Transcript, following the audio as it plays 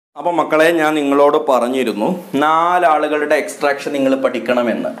അപ്പോൾ മക്കളെ ഞാൻ നിങ്ങളോട് പറഞ്ഞിരുന്നു നാല് ആളുകളുടെ എക്സ്ട്രാക്ഷൻ നിങ്ങൾ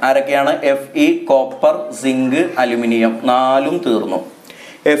പഠിക്കണമെന്ന്. ആരൊക്കെയാണ്? Fe, copper, zinc, aluminium. നാലും തീർന്നു.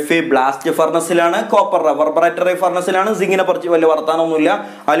 Fe ബ്ലാസ്റ്റ് ഫർണസിലാണ്, കോപ്പർ റെവർബറേറ്ററി ഫർണസിലാണ്, സിങ്കിനെ പറിച്ച് വലിയ വർത്താനമൊന്നുമില്ല,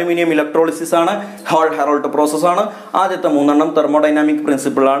 അലുമിനിയം ഇലക്ട്രോളിസിസ് ആണ്, ഹെറോൾട്ട് പ്രോസസ് ആണ്. ആദ്യത്തെ മൂന്നെണ്ണം തെർമോഡൈനാമിക്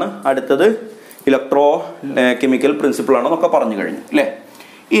പ്രിൻസിപ്പിൾ ആണ്, അടുത്തത് ഇലക്ട്രോ കെമിക്കൽ പ്രിൻസിപ്പിൾ ആണെന്നൊക്കെ പറഞ്ഞു കഴിഞ്ഞു അല്ലേ.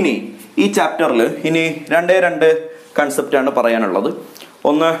 ഇനി ഈ ചാപ്റ്ററിൽ ഇനി രണ്ട് കൺസെപ്റ്റാണ് പറയാനുള്ളത്.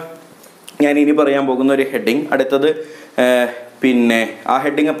 ഒന്ന് ഞാൻ ഇനി പറയാൻ പോകുന്ന ഒരു ഹെഡിങ്, അടുത്തത് പിന്നെ ആ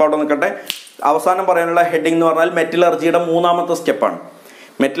ഹെഡിങ് ഇപ്പോൾ അവിടെ നിൽക്കട്ടെ. അവസാനം പറയാനുള്ള ഹെഡിങ് എന്ന് പറഞ്ഞാൽ മെറ്റലർജിയുടെ മൂന്നാമത്തെ സ്റ്റെപ്പാണ്.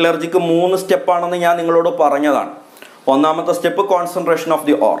 മെറ്റലർജിക്ക് 3 സ്റ്റെപ്പാണെന്ന് ഞാൻ നിങ്ങളോട് പറഞ്ഞതാണ്. ഒന്നാമത്തെ step concentration of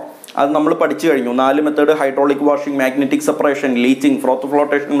the or, അത് നമ്മൾ പഠിച്ചു കഴിഞ്ഞു. 4 method: hydraulic washing, magnetic separation, leaching, ഫ്രോത്ത്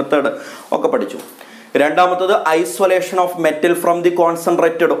flotation method ഒക്കെ പഠിച്ചു. രണ്ടാമത്തത് isolation of metal from the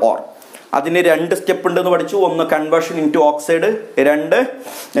concentrated or, അതിന് 2 സ്റ്റെപ്പ് ഉണ്ടെന്ന് പഠിച്ചു. ഒന്ന് conversion in to oxide, 2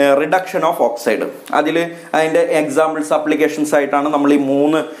 reduction of oxide. അതിൻ്റെ എക്സാമ്പിൾസ് ആപ്ലിക്കേഷൻസ് ആയിട്ടാണ് നമ്മൾ ഈ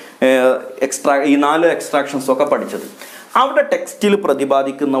 4 എക്സ്ട്രാക്ഷൻസ് ഒക്കെ പഠിച്ചത്. അവിടെ ടെക്സ്റ്റിൽ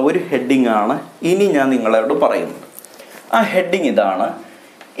പ്രതിപാദിക്കുന്ന ഒരു ഹെഡിങ് ആണ് ഇനി ഞാൻ നിങ്ങളോട് പറയുന്നത്. ആ ഹെഡിങ് ഇതാണ്: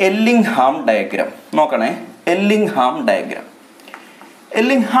 എല്ലിംഗ്ഹാം ഡയഗ്രാം. നോക്കണേ, എല്ലിംഗ്ഹാം ഡയഗ്രാം.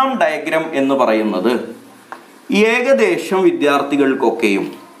 എല്ലിംഗ്ഹാം ഡയഗ്രാം എന്ന് പറയുന്നത് ഏകദേശം വിദ്യാർത്ഥികൾക്കൊക്കെയും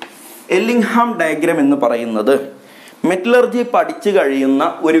എല്ലിംഗ്ഹാം ഡയഗ്രാം എന്ന് പറയുന്നത് മെറ്റലർജി പഠിച്ചു കഴിയുന്ന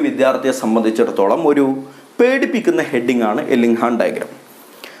ഒരു വിദ്യാർത്ഥിയെ സംബന്ധിച്ചിടത്തോളം ഒരു പേടിപ്പിക്കുന്ന ഹെഡിങ് ആണ് എല്ലിംഗ്ഹാം ഡയഗ്രാം.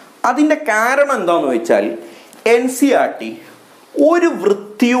 അതിൻ്റെ കാരണം എന്താണെന്ന് വെച്ചാൽ NCERT ഒരു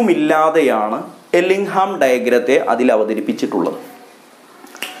വൃത്തിയുമില്ലാതെയാണ് എല്ലിംഗ്ഹാം ഡയഗ്രത്തെ അതിൽ അവതരിപ്പിച്ചിട്ടുള്ളത്.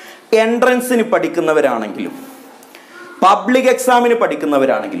 എൻട്രൻസിന് പഠിക്കുന്നവരാണെങ്കിലും പബ്ലിക് എക്സാമിന്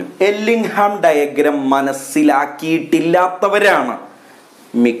പഠിക്കുന്നവരാണെങ്കിലും എല്ലിംഗ്ഹാം ഡയഗ്രാം മനസ്സിലാക്കിയിട്ടില്ലാത്തവരാണ്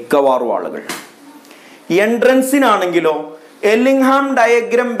മിക്കവാറും ആളുകൾ. എൻട്രൻസിനാണെങ്കിലോ എല്ലിംഗ്ഹാം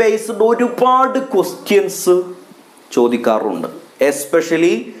ഡയഗ്രാം ബേസ്ഡ് ഒരുപാട് ക്വസ്റ്റ്യൻസ് ചോദിക്കാറുണ്ട്.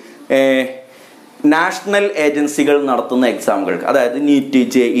 എസ്പെഷ്യലി നാഷണൽ ഏജൻസികൾ നടത്തുന്ന എക്സാമുകൾക്ക്, അതായത്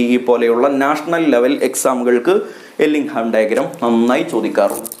NEET-JEE പോലെയുള്ള നാഷണൽ ലെവൽ എക്സാമുകൾക്ക് എല്ലിംഗ്ഹാം ഡയഗ്രാം നന്നായി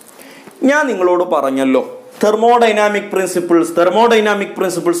ചോദിക്കാറുണ്ട്. ഞാൻ നിങ്ങളോട് പറഞ്ഞല്ലോ തെർമോഡൈനാമിക് പ്രിൻസിപ്പിൾസ്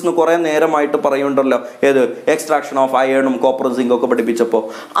എന്ന് കുറേ നേരമായിട്ട് പറയുന്നുണ്ടല്ലോ. ഏത്? എക്സ്ട്രാക്ഷൻ ഓഫ് അയണും കോപ്പറും സിങ്കും ഒക്കെ പഠിപ്പിച്ചപ്പോൾ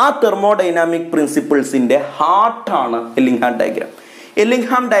ആ തെർമോഡൈനാമിക് പ്രിൻസിപ്പിൾസിൻ്റെ ഹാർട്ടാണ് എല്ലിംഗ്ഹാം ഡയഗ്രാം.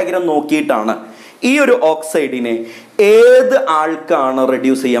 എല്ലിംഗ്ഹാം ഡയഗ്രാം നോക്കിയിട്ടാണ് ഈ ഒരു ഓക്സൈഡിനെ ഏത് ആൾക്കാണ്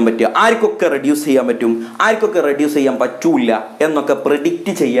റെഡ്യൂസ് ചെയ്യാൻ പറ്റുക, ആർക്കൊക്കെ റെഡ്യൂസ് ചെയ്യാൻ പറ്റും, ആർക്കൊക്കെ റെഡ്യൂസ് ചെയ്യാൻ പറ്റൂല എന്നൊക്കെ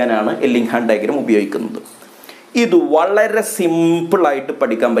പ്രെഡിക്റ്റ് ചെയ്യാനാണ് എല്ലിംഗ്ഹാം ഡയഗ്രാം ഉപയോഗിക്കുന്നത്. ഇത് വളരെ സിമ്പിളായിട്ട്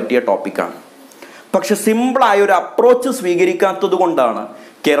പഠിക്കാൻ പറ്റിയ ടോപ്പിക്കാണ്. പക്ഷെ സിമ്പിളായ ഒരു അപ്രോച്ച് സ്വീകരിക്കാത്തത് കൊണ്ടാണ്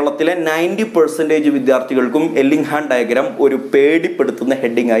കേരളത്തിലെ 90% വിദ്യാർത്ഥികൾക്കും എല്ലിംഗ്ഹാം ഡയഗ്രാം ഒരു പേടിപ്പെടുത്തുന്ന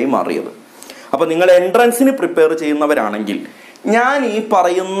ഹെഡിങ്ങായി മാറിയത്. അപ്പോൾ നിങ്ങൾ എൻട്രൻസിന് പ്രിപ്പയർ ചെയ്യുന്നവരാണെങ്കിൽ ഞാൻ ഈ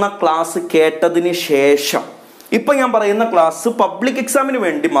പറയുന്ന ക്ലാസ് കേട്ടതിന് ശേഷം, ഇപ്പം ഞാൻ പറയുന്ന ക്ലാസ് പബ്ലിക് എക്സാമിന്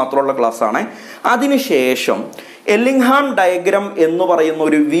വേണ്ടി മാത്രമുള്ള ക്ലാസ്സാണ്. അതിനുശേഷം എല്ലിംഗ്ഹാം ഡയഗ്രാം എന്ന് പറയുന്ന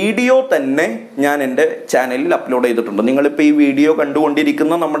ഒരു വീഡിയോ തന്നെ ഞാൻ എൻ്റെ ചാനലിൽ അപ്ലോഡ് ചെയ്തിട്ടുണ്ട്. നിങ്ങളിപ്പോൾ ഈ വീഡിയോ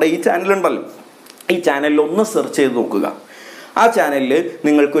കണ്ടുകൊണ്ടിരിക്കുന്ന നമ്മുടെ ഈ ചാനലുണ്ടല്ലോ, ഈ ചാനലിൽ ഒന്ന് സെർച്ച് ചെയ്ത് നോക്കുക. ആ ചാനലിൽ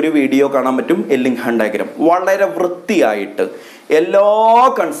നിങ്ങൾക്കൊരു വീഡിയോ കാണാൻ പറ്റും. എല്ലിംഗ്ഹാം ഡയഗ്രാം വളരെ വൃത്തിയായിട്ട് എല്ലാ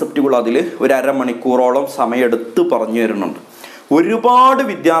കൺസെപ്റ്റുകളും അതിൽ ഒരു അരമണിക്കൂറോളം സമയമെടുത്ത് പറഞ്ഞു തരുന്നുണ്ട്. ഒരുപാട്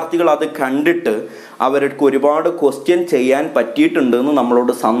വിദ്യാർത്ഥികൾ അത് കണ്ടിട്ട് അവർക്ക് ഒരുപാട് ക്വസ്റ്റ്യൻ ചെയ്യാൻ പറ്റിയിട്ടുണ്ട് എന്ന്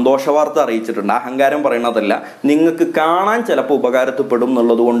നമ്മളോട് സന്തോഷ വാർത്ത അറിയിച്ചിട്ടുണ്ട്. അഹങ്കാരം പറയണതല്ല, നിങ്ങൾക്ക് കാണാൻ ചിലപ്പോൾ ഉപകാരത്തിൽപ്പെടും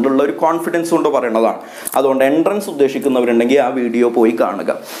എന്നുള്ളത് കൊണ്ടുള്ള ഒരു കോൺഫിഡൻസ് കൊണ്ട് പറയണതാണ്. അതുകൊണ്ട് എൻട്രൻസ് ഉദ്ദേശിക്കുന്നവരുണ്ടെങ്കിൽ ആ വീഡിയോ പോയി കാണുക.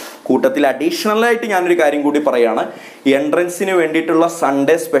 കൂട്ടത്തിൽ അഡീഷണലായിട്ട് ഞാനൊരു കാര്യം കൂടി പറയുകയാണ്. എൻട്രൻസിന് വേണ്ടിയിട്ടുള്ള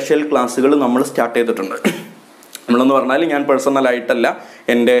സൺഡേ സ്പെഷ്യൽ ക്ലാസ്സുകൾ നമ്മൾ സ്റ്റാർട്ട് ചെയ്തിട്ടുണ്ട്. നമ്മളെന്ന് പറഞ്ഞാൽ ഞാൻ പേഴ്സണലായിട്ടല്ല,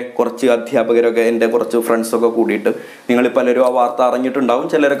 എൻ്റെ കുറച്ച് അധ്യാപകരൊക്കെ, എൻ്റെ കുറച്ച് ഫ്രണ്ട്സൊക്കെ കൂടിയിട്ട്, നിങ്ങൾ പലരും ആ വാർത്ത അറിഞ്ഞിട്ടുണ്ടാവും,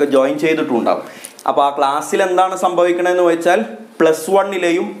 ചിലരൊക്കെ ജോയിൻ ചെയ്തിട്ടുണ്ടാവും. അപ്പോൾ ആ ക്ലാസ്സിൽ എന്താണ് സംഭവിക്കണമെന്ന് വെച്ചാൽ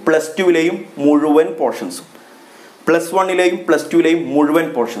 +1ലെയും +2ലെയും മുഴുവൻ പോർഷൻസും, +1ലെയും +2ലെയും മുഴുവൻ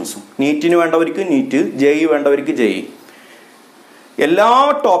പോർഷൻസും, നീറ്റിന് വേണ്ടവർക്ക് നീറ്റ്, JEE വേണ്ടവർക്ക് JEE, എല്ലാ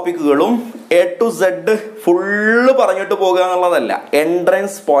ടോപ്പിക്കുകളും A to Z ഫുള്ള് പറഞ്ഞിട്ട് പോകുക എന്നുള്ളതല്ല,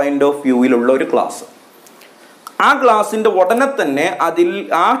 എൻട്രൻസ് പോയിന്റ് ഓഫ് വ്യൂവിലുള്ള ഒരു ക്ലാസ്. ആ ക്ലാസ്സിൻ്റെ ഉടനെ തന്നെ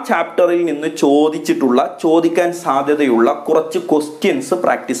ആ ചാപ്റ്ററിൽ നിന്ന് ചോദിക്കാൻ സാധ്യതയുള്ള കുറച്ച് ക്വസ്റ്റ്യൻസ്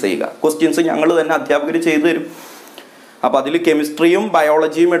പ്രാക്ടീസ് ചെയ്യുക. ക്വസ്റ്റ്യൻസ് ഞങ്ങൾ തന്നെ അധ്യാപകർ ചെയ്തു തരും. അപ്പോൾ അതിൽ കെമിസ്ട്രിയും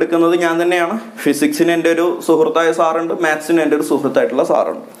ബയോളജിയും എടുക്കുന്നത് ഞാൻ തന്നെയാണ്. ഫിസിക്സിന് എൻ്റെ ഒരു സുഹൃത്തായ സാറുണ്ട്, മാത്സിന് എൻ്റെ ഒരു സുഹൃത്തായിട്ടുള്ള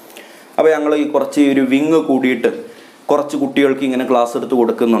സാറുണ്ട്. അപ്പോൾ ഞങ്ങൾ ഈ കുറച്ച് ഒരു വിങ് കൂടിയിട്ട് കുറച്ച് കുട്ടികൾക്ക് ഇങ്ങനെ ക്ലാസ് എടുത്ത്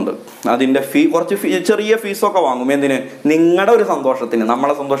കൊടുക്കുന്നുണ്ട്. അതിൻ്റെ കുറച്ച് ചെറിയ ഫീസൊക്കെ വാങ്ങും. എന്തിന്? നിങ്ങളുടെ ഒരു സന്തോഷത്തിന്,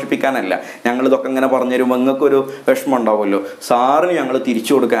 നമ്മളെ സന്തോഷിപ്പിക്കാനല്ല. ഞങ്ങളിതൊക്കെ ഇങ്ങനെ പറഞ്ഞു തരുമ്പോൾ നിങ്ങൾക്കൊരു വിഷമം ഉണ്ടാവുമല്ലോ, സാറിന് ഞങ്ങൾ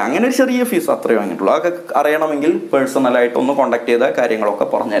തിരിച്ചു കൊടുക്കാൻ, അങ്ങനെ ഒരു ചെറിയ ഫീസ് അത്രയും വാങ്ങിയിട്ടുള്ളൂ. അതൊക്കെ അറിയണമെങ്കിൽ പേഴ്സണലായിട്ട് ഒന്ന് കോൺടാക്ട് ചെയ്ത കാര്യങ്ങളൊക്കെ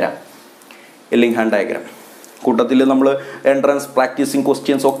പറഞ്ഞുതരാം. എല്ലിംഗ് ഹാൻഡ് ഡയഗ്രാം കൂട്ടത്തിൽ നമ്മൾ എൻട്രൻസ് പ്രാക്ടീസിങ്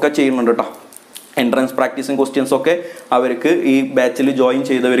ക്വസ്റ്റ്യൻസ് ഒക്കെ ചെയ്യുന്നുണ്ട് കേട്ടോ. എൻട്രൻസ് പ്രാക്ടീസിങ് ക്വസ്റ്റ്യൻസ് ഒക്കെ അവർക്ക് ഈ ബാച്ചിൽ ജോയിൻ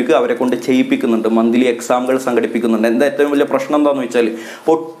ചെയ്തവർക്ക് അവരെ കൊണ്ട് ചെയ്യിപ്പിക്കുന്നുണ്ട്. മന്ത്ലി എക്സാമുകൾ സംഘടിപ്പിക്കുന്നുണ്ട്. എന്താ ഏറ്റവും വലിയ പ്രശ്നം എന്താണെന്ന് വെച്ചാൽ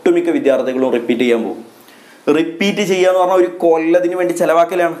ഒട്ടുമിക്ക വിദ്യാർത്ഥികളും റിപ്പീറ്റ് ചെയ്യാൻ പോകും. റിപ്പീറ്റ് ചെയ്യുക എന്ന് പറഞ്ഞാൽ ഒരു കൊല്ലത്തിന് വേണ്ടി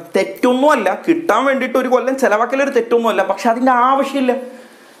ചിലവാക്കലാണ്. തെറ്റൊന്നുമല്ല, കിട്ടാൻ വേണ്ടിയിട്ട് ഒരു കൊല്ലം ചിലവാക്കലൊരു തെറ്റൊന്നുമല്ല. പക്ഷെ അതിൻ്റെ ആവശ്യമില്ല.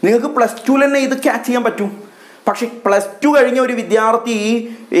 നിങ്ങൾക്ക് +2 തന്നെ ഇത് ക്യാച്ച് ചെയ്യാൻ പറ്റും. പക്ഷെ +2 കഴിഞ്ഞ ഒരു വിദ്യാർത്ഥി ഈ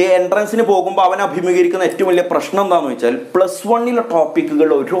എൻട്രൻസിന് പോകുമ്പോൾ അവൻ അഭിമുഖീകരിക്കുന്ന ഏറ്റവും വലിയ പ്രശ്നം എന്താണെന്ന് വെച്ചാൽ +1 ടോപ്പിക്കുകൾ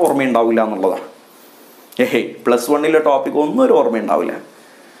ഒരു ഓർമ്മയുണ്ടാവില്ല എന്നുള്ളതാണ്. +1 ടോപ്പിക് ഒന്നും ഒരു ഓർമ്മയുണ്ടാവില്ല.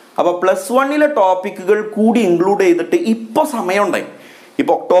 അപ്പോൾ +1 ടോപ്പിക്കുകൾ കൂടി ഇൻക്ലൂഡ് ചെയ്തിട്ട് ഇപ്പോൾ സമയമുണ്ടായി.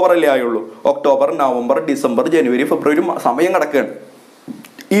 ഇപ്പോൾ ഒക്ടോബറല്ലേ ആയുള്ളൂ. ഒക്ടോബർ, നവംബർ, ഡിസംബർ, ജനുവരി, ഫെബ്രുവരി സമയം കിടക്കുകയാണ്.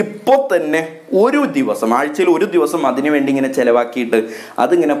 ഇപ്പോൾ തന്നെ ഒരു ദിവസം, ആഴ്ചയിൽ ഒരു ദിവസം അതിനു വേണ്ടി ഇങ്ങനെ ചിലവാക്കിയിട്ട്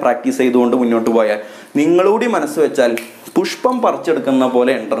അതിങ്ങനെ പ്രാക്ടീസ് ചെയ്തുകൊണ്ട് മുന്നോട്ട് പോയാൽ നിങ്ങളൂടി മനസ്സ് വെച്ചാൽ പുഷ്പം പറിച്ചെടുക്കുന്ന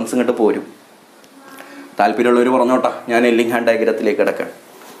പോലെ എൻട്രൻസ് ഇങ്ങോട്ട് പോരും. താല്പര്യമുള്ളവർ പറഞ്ഞോട്ടാ. ഞാൻ എല്ലിംഗ് ഹാൻഡ് ഡയഗ്രത്തിലേക്ക് കിടക്കാം.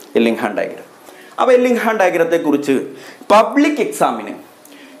 എല്ലിംഗ് ഹാൻഡ് ഡയഗ്രം. അപ്പോൾ എല്ലിംഗ് ഹാൻഡ് ഡയഗ്രത്തെ കുറിച്ച് പബ്ലിക് എക്സാമിന്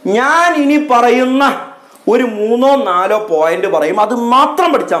ഞാൻ ഇനി പറയുന്ന ഒരു 3-4 പോയിന്റ് പറയും. അത് മാത്രം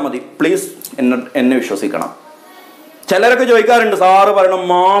പഠിച്ചാൽ മതി. പ്ലീസ് എന്നെ വിശ്വസിക്കണം. ചിലരൊക്കെ ചോദിക്കാറുണ്ട്, സാറ് പറയണം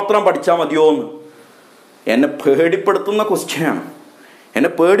മാത്രം പഠിച്ചാൽ മതിയോ എന്ന്. എന്നെ പേടിപ്പെടുത്തുന്ന ക്വസ്റ്റ്യനാണ്.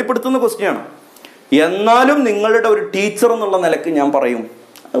 എന്നാലും നിങ്ങളുടെ ഒരു ടീച്ചർ എന്നുള്ള നിലക്ക് ഞാൻ പറയും,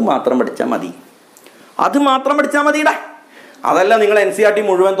 അത് മാത്രം പഠിച്ചാൽ മതിടാ. അതല്ല നിങ്ങൾ NCERT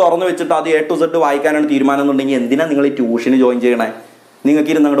മുഴുവൻ തുറന്നു വെച്ചിട്ട് അത് A to Z വായിക്കാനാണ് തീരുമാനം എന്നുണ്ടെങ്കിൽ എന്തിനാ നിങ്ങൾ ഈ ട്യൂഷന് ജോയിൻ ചെയ്യണേ?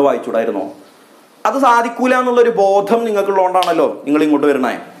 നിങ്ങൾക്ക് ഇരുന്ന് അങ്ങോട്ട് വായിച്ചൂടായിരുന്നോ? അത് സാധിക്കൂല എന്നുള്ളൊരു ബോധം നിങ്ങൾക്കുള്ളതുകൊണ്ടാണല്ലോ നിങ്ങൾ ഇങ്ങോട്ട്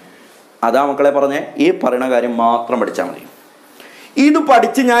വരണേ. അതാ മക്കളെ പറഞ്ഞേ, ഈ പറയുന്ന കാര്യം മാത്രം പഠിച്ചാൽ മതി. ഇത്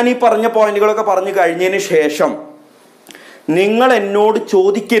പഠിച്ച് ഞാൻ ഈ പറഞ്ഞ പോയിന്റുകളൊക്കെ പറഞ്ഞു കഴിഞ്ഞതിന് ശേഷം നിങ്ങൾ എന്നോട്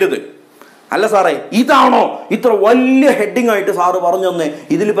ചോദിക്കരുത്, അല്ല സാറേ ഇതാണോ ഇത്ര വലിയ ഹെഡിങ് ആയിട്ട് സാറ് പറഞ്ഞു തന്നെ,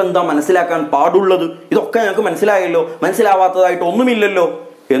 ഇതിലിപ്പോൾ എന്താ മനസ്സിലാക്കാൻ പാടുള്ളത്? ഇതൊക്കെ ഞങ്ങൾക്ക് മനസ്സിലായല്ലോ, മനസ്സിലാവാത്തതായിട്ട് ഒന്നുമില്ലല്ലോ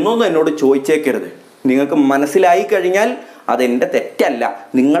എന്നൊന്നും എന്നോട് ചോദിച്ചേക്കരുത്. നിങ്ങൾക്ക് മനസ്സിലായി കഴിഞ്ഞാൽ അതെൻ്റെ തെറ്റല്ല,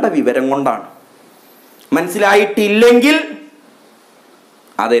 നിങ്ങളുടെ വിവരം കൊണ്ടാണ്. മനസ്സിലായിട്ടില്ലെങ്കിൽ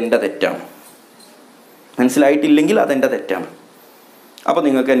അതെൻ്റെ തെറ്റാണ്. അപ്പോൾ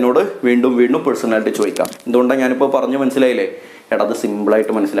നിങ്ങൾക്ക് എന്നോട് വീണ്ടും പേഴ്സണലായിട്ട് ചോദിക്കാം. എന്തുകൊണ്ടാണ് ഞാനിപ്പോൾ പറഞ്ഞു മനസ്സിലായില്ലേ? എടാ അത്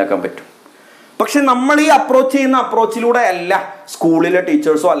സിമ്പിളായിട്ട് മനസ്സിലാക്കാൻ പറ്റും. പക്ഷെ നമ്മൾ ഈ അപ്രോച്ച് ചെയ്യുന്ന അപ്രോച്ചിലൂടെ അല്ല സ്കൂളിലെ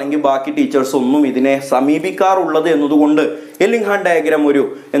ടീച്ചേഴ്സോ അല്ലെങ്കിൽ ബാക്കി ടീച്ചേഴ്സോ ഒന്നും ഇതിനെ സമീപിക്കാറുള്ളത് എന്നതുകൊണ്ട് എല്ലിംഗ് ഹാൻഡ് ഡയഗ്രാം ഒരു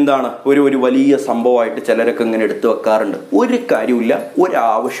വലിയ സംഭവമായിട്ട് ചിലരൊക്കെ ഇങ്ങനെ എടുത്തു വെക്കാറുണ്ട്. ഒരു കാര്യമില്ല,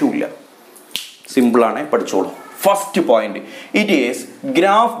 ഒരാവശ്യമില്ല. സിമ്പിളാണ്, പഠിച്ചോളൂ. First point, it is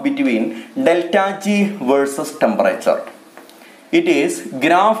graph between ΔG versus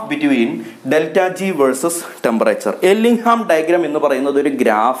temperature. എല്ലിംഗ് hand diagram എന്ന് പറയുന്നത് ഒരു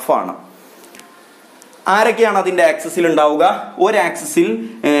ഗ്രാഫാണ്. ആരൊക്കെയാണ് അതിൻ്റെ ആക്സിസിൽ ഉണ്ടാവുക? ഒരു ആക്സിസിൽ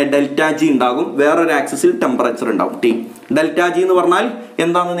ΔG ഉണ്ടാകും, വേറൊരു ആക്സിസിൽ ടെമ്പറേച്ചർ ഉണ്ടാവും. ΔG എന്ന് പറഞ്ഞാൽ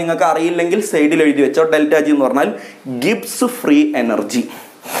എന്താണെന്ന് നിങ്ങൾക്ക് അറിയില്ലെങ്കിൽ സൈഡിൽ എഴുതി വെച്ചോ. ΔG എന്ന് പറഞ്ഞാൽ ഗിബ്സ് ഫ്രീ എനർജി.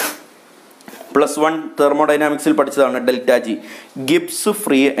 +1 തെർമോഡൈനാമിക്സിൽ പഠിച്ചതാണ് ΔG, Gibbs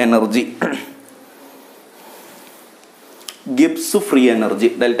free energy.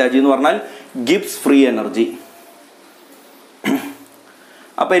 ΔG എന്ന് പറഞ്ഞാൽ ഗിബ്സ് ഫ്രീ എനർജി.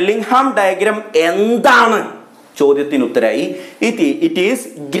 അപ്പൊ എല്ലിംഗ് ഹാൻഡ് ഡയഗ്രാം എന്താണ്? ചോദ്യത്തിന് ഉത്തരായി. It is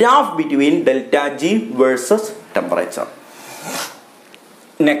graph between ΔG versus temperature.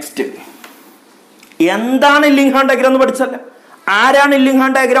 Next, എന്താണ് എല്ലിംഗ് ഹാൻഡ് ഡയഗ്രാം എന്ന് പഠിച്ചല്ല. ആരാണ് എല്ലിംഗ്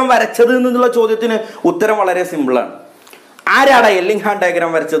ഹാൻഡ് ഡയഗ്രാം വരച്ചത് എന്നുള്ള ചോദ്യത്തിന് ഉത്തരം വളരെ സിമ്പിളാണ്. ആരാടാ എല്ലിംഗ് ഹാൻഡ്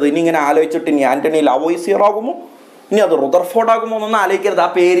ഡയഗ്രാം വരച്ചത്? ഇനി ഇങ്ങനെ ആലോചിച്ചിട്ട് ഇനി ആന്റണി ലാവോയിസിയർ ആകുമോ, ഇനി അത് റുദർഫോർഡ് ആകുമോ എന്നൊന്നും ആലോചിക്കരുത്. ആ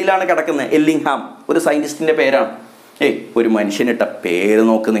പേരിലാണ് കിടക്കുന്നത്. എല്ലിംഗ് ഹാം ഒരു സയന്റിസ്റ്റിന്റെ പേരാണ്. ഒരു മനുഷ്യനിട്ട പേര്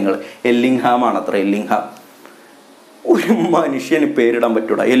നോക്ക് നിങ്ങൾ. എല്ലിംഗ് ഹാം ആണ് അത്ര. എല്ലിംഗ് ഹാം ഒരു മനുഷ്യന് പേരിടാൻ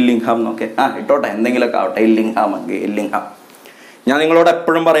പറ്റൂടാ? എല്ലിംഗ് ഹാം എന്നൊക്കെ ഇട്ടോട്ടെ, എന്തെങ്കിലുമൊക്കെ ആവട്ടെ. എല്ലിംഗ് ഹാം എല്ലിംഗ് ഹാം. ഞാൻ നിങ്ങളോട്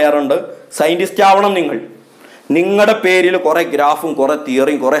എപ്പോഴും പറയാറുണ്ട്, സയന്റിസ്റ്റ് ആവണം നിങ്ങൾ. നിങ്ങളുടെ പേരിൽ കുറെ ഗ്രാഫും കുറെ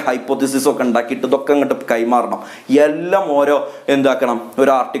തിയറിയും കുറെ ഹൈപ്പോത്തിസിസും ഒക്കെ ഉണ്ടാക്കിയിട്ട് ഇതൊക്കെ അങ്ങോട്ട് കൈമാറണം. എല്ലാം ഓരോ എന്താക്കണം,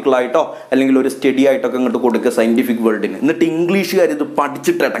 ഒരു ആർട്ടിക്കിളായിട്ടോ അല്ലെങ്കിൽ ഒരു സ്റ്റഡി ആയിട്ടൊക്കെ അങ്ങോട്ട് കൊടുക്കുക സയന്റിഫിക് വേൾഡിന്. എന്നിട്ട് ഇംഗ്ലീഷുകാർ ഇത്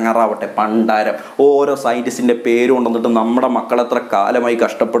പഠിച്ചിട്ട് ഇടങ്ങാറാവട്ടെ. പണ്ടാരം ഓരോ സയന്റിസ്റ്റിന്റെ പേര് കൊണ്ടുവന്നിട്ട് നമ്മുടെ മക്കൾ എത്ര കാലമായി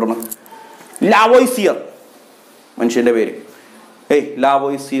കഷ്ടപ്പെടണം. ലാവോയിസിയർ മനുഷ്യന്റെ പേര്.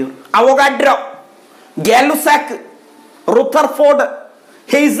 ലാവോയിസിയർ, Avogadro, ഗാലുസാക്ക്, Rutherford,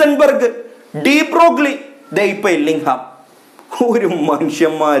 Heisenberg, D Broglie, ഇപ്പൊ എല്ലിംഗ് ഹാം. ഒരു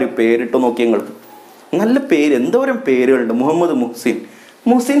മനുഷ്യന്മാര് പേരിട്ട് നോക്കി നിങ്ങൾ. നല്ല പേര്, എന്തോരം പേരുകളുണ്ട്. മുഹമ്മദ് മുഹ്സിൻ,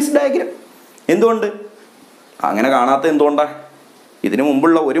 മുഹ്സിൻസ് ഡയഗ്രാം. എന്തുകൊണ്ട് അങ്ങനെ കാണാത്ത? എന്തുകൊണ്ടാണ്? ഇതിനു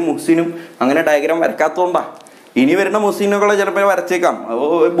മുമ്പുള്ള ഒരു മുഹ്സിനും അങ്ങനെ ഡയഗ്രാം വരക്കാത്തതുകൊണ്ടാണ്. ഇനി വരുന്ന മുഹ്സിനുകളെ ചിലപ്പോൾ വരച്ചേക്കാം.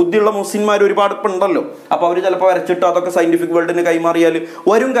 ബുദ്ധിയുള്ള മുഹ്സിന്മാർ ഒരുപാട് ഇപ്പം ഉണ്ടല്ലോ. അപ്പോൾ അവർ ചിലപ്പോൾ വരച്ചിട്ട് അതൊക്കെ സയൻറ്റിഫിക് വേൾഡിന് കൈമാറിയാൽ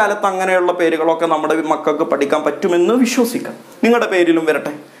വരും കാലത്ത് അങ്ങനെയുള്ള പേരുകളൊക്കെ നമ്മുടെ മക്കൾക്ക് പഠിക്കാൻ പറ്റുമെന്ന് വിശ്വസിക്കാം. നിങ്ങളുടെ പേരിലും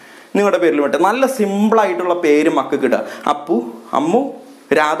വരട്ടെ, നിങ്ങളുടെ പേരിലും വരട്ടെ. നല്ല സിമ്പിളായിട്ടുള്ള പേര് മക്കൾക്ക് ഇടുക. അപ്പു, അമ്മു,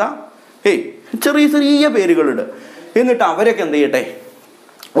 രാധ, ചെറിയ ചെറിയ പേരുകളിടുക. എന്നിട്ട് അവരൊക്കെ എന്ത് ചെയ്യട്ടെ,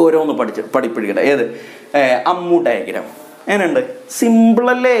 ഓരോന്ന് പഠിപ്പിക്കട്ടെ. ഏത്? അമ്മു ഡയഗ്രാം. എങ്ങനെയുണ്ട്?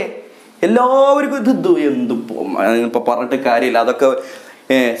 സിമ്പിളല്ലേ? എല്ലാവർക്കും ഇത് ഇപ്പോൾ പറഞ്ഞിട്ട് കാര്യമില്ല. അതൊക്കെ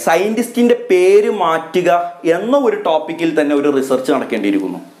സയൻറ്റിസ്റ്റിൻ്റെ പേര് മാറ്റുക എന്ന ഒരു ടോപ്പിക്കിൽ തന്നെ ഒരു റിസർച്ച്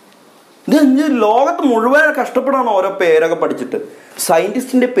നടക്കേണ്ടിയിരിക്കുന്നു. ഇത് ലോകത്ത് മുഴുവൻ കഷ്ടപ്പെടാണ് ഓരോ പേരൊക്കെ പഠിച്ചിട്ട്.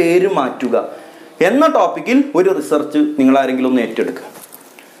 സയൻറ്റിസ്റ്റിൻ്റെ പേര് മാറ്റുക എന്ന ടോപ്പിക്കിൽ ഒരു റിസർച്ച് നിങ്ങളാരെങ്കിലും ഒന്ന് ഏറ്റെടുക്കുക.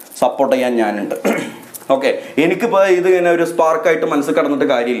 സപ്പോർട്ട് ചെയ്യാൻ ഞാനുണ്ട്. ഓക്കെ, എനിക്കിപ്പോൾ ഇത് ഇങ്ങനെ ഒരു സ്പാർക്കായിട്ട് മനസ്സിൽ കിടന്നിട്ട്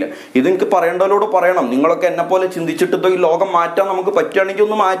കാര്യമില്ല. ഇത് എനിക്ക് പറയേണ്ടവരോട് പറയണം. നിങ്ങളൊക്കെ എന്നെ പോലെ ചിന്തിച്ചിട്ട് ഈ ലോകം മാറ്റാൻ നമുക്ക് പറ്റുകയാണെങ്കിൽ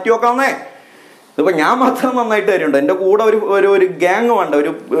ഒന്ന് മാറ്റി നോക്കാന്നേ. ഇതിപ്പോൾ ഞാൻ മാത്രം നന്നായിട്ട് വരുന്നുണ്ട്, എൻ്റെ കൂടെ ഒരു ഗ്യാങ് വേണ്ട,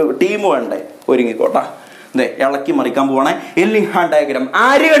 ഒരു ടീം വേണ്ടേ? ഒരുങ്ങിക്കോട്ടാ. അതെ, ഇളക്കി മറിക്കാൻ പോവാണേ. എല്ലിംഗ്ഹാം ഡയഗ്രാം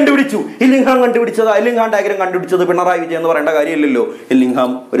ആര് കണ്ടുപിടിച്ചു? എല്ലിംഗ്ഹാം കണ്ടുപിടിച്ചതാ. എല്ലിംഗ്ഹാം ഡയഗ്രാം കണ്ടുപിടിച്ചത് പിണറായി വിജയൻ എന്ന് പറയേണ്ട കാര്യമില്ലല്ലോ.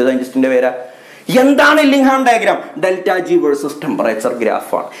 എല്ലിംഗ്ഹാം ഒരു സയന്റിസ്റ്റിന്റെ പേരാ. എന്താണ് എല്ലിംഗ്ഹാം ഡയഗ്രാം? ΔG versus temperature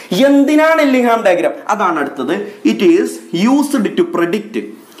ഗ്രാഫാണ്. എന്തിനാണ് എല്ലിംഗ്ഹാം ഡയഗ്രാം? അതാണ് അടുത്തത്. It is used to predict.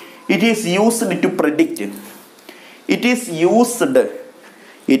 It is used to predict. It is used.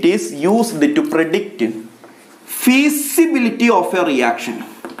 It is used to predict feasibility of a reaction.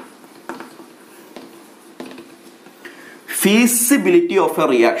 Feasibility of a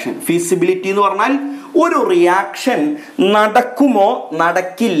reaction. Feasibility എന്ന് പറഞ്ഞാൽ ഒരു reaction നടക്കുമോ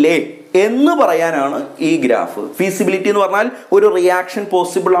നടക്കില്ലേ എന്ന് പറയാനാണ് ഈ ഗ്രാഫ്. ഫീസിബിലിറ്റി എന്ന് പറഞ്ഞാൽ ഒരു റിയാക്ഷൻ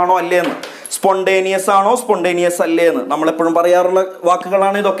പോസിബിൾ ആണോ അല്ലേ എന്ന്, സ്പോണ്ടേനിയസ് ആണോ സ്പോണ്ടേനിയസ് അല്ലേ എന്ന് നമ്മളെപ്പോഴും പറയാറുള്ള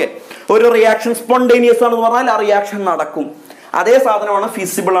വാക്കുകളാണ് ഇതൊക്കെ. ഒരു റിയാക്ഷൻ സ്പോണ്ടേനിയസ് ആണെന്ന് പറഞ്ഞാൽ ആ റിയാക്ഷൻ നടക്കും. അതേ സാധനമാണ്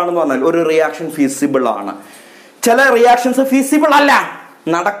ഫീസിബിൾ ആണെന്ന് പറഞ്ഞാൽ ഒരു റിയാക്ഷൻ ഫീസിബിൾ ആണ്. ചില റിയാക്ഷൻസ് ഫീസിബിൾ അല്ല,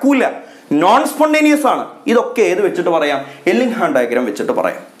 നടക്കൂല, നോൺ സ്പോണ്ടേനിയസ് ആണ്. ഇതൊക്കെ ഏത് വെച്ചിട്ട് പറയാം? എല്ലിംഗ്ഹാം ഡയഗ്രാം വെച്ചിട്ട്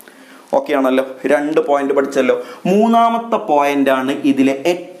പറയാം. ഓക്കെ ആണല്ലോ? 2 പോയിന്റ് പഠിച്ചല്ലോ. മൂന്നാമത്തെ പോയിന്റാണ് ഇതിലെ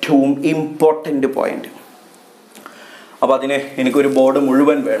ഏറ്റവും ഇമ്പോർട്ടൻ്റ് പോയിന്റ്. അപ്പോൾ അതിന് എനിക്കൊരു ബോർഡ്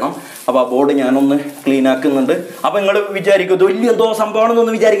മുഴുവൻ വേണം. അപ്പോൾ ആ ബോർഡ് ഞാനൊന്ന് ക്ലീൻ ആക്കുന്നുണ്ട്. അപ്പോൾ നിങ്ങൾ വിചാരിക്കും ഇത് വലിയ എന്തോ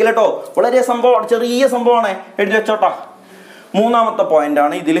സംഭവമാണെന്നൊന്നും വിചാരിക്കില്ല കേട്ടോ. വളരെ സംഭവമാണ്, ചെറിയ സംഭവമാണ്. എഴുതി വെച്ചോട്ടാ. മൂന്നാമത്തെ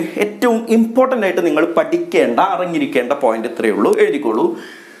പോയിന്റാണ് ഇതിൽ ഏറ്റവും ഇമ്പോർട്ടൻ്റ് ആയിട്ട് നിങ്ങൾ പഠിക്കേണ്ട, അറിഞ്ഞിരിക്കേണ്ട പോയിന്റ് ഇത്രയേ ഉള്ളൂ. എഴുതിക്കോളൂ.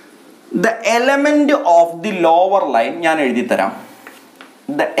 The element of the lower line ഞാൻ എഴുതി തരാം.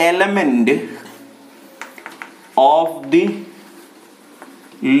 The element of the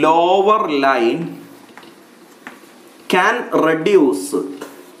lower line can reduce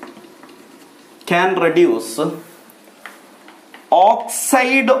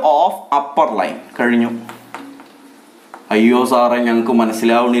oxide of upper line. കഴിഞ്ഞു. അയ്യോ സാറേ ഞങ്ങൾക്ക്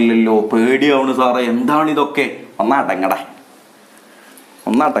മനസ്സിലാവണില്ലല്ലോ, പേടിയാവണ് സാറേ, എന്താണിതൊക്കെ? ഒന്നാട്ടങ്ങടേ,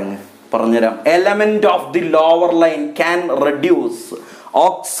 ഒന്നാട്ടങ്ങ് പറഞ്ഞുതരാം. Element of the lower line can reduce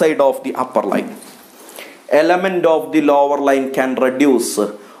oxide of the upper line. Element of the lower line can reduce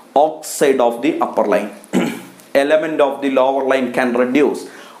oxide of the upper line. Element of the lower line can reduce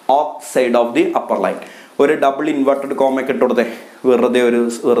oxide of the upper line. ഒരു double inverted കോമയ്ക്ക് ഇട്ട് കൊടുത്തേ,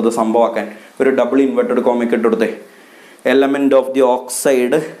 വെറുതെ സംഭവമാക്കാൻ. ഒരു double inverted കോമയ്ക്ക് ഇട്ട് കൊടുത്തേ. element of the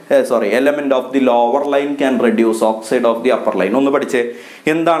oxide element of the lower line can reduce oxide of the upper line. ഒന്ന് പഠിച്ചേ,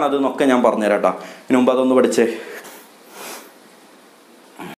 എന്താണത് എന്നൊക്കെ ഞാൻ പറഞ്ഞുതരാം കേട്ടോ. ഇതിനു മുമ്പ് അതൊന്ന് പഠിച്ചേ.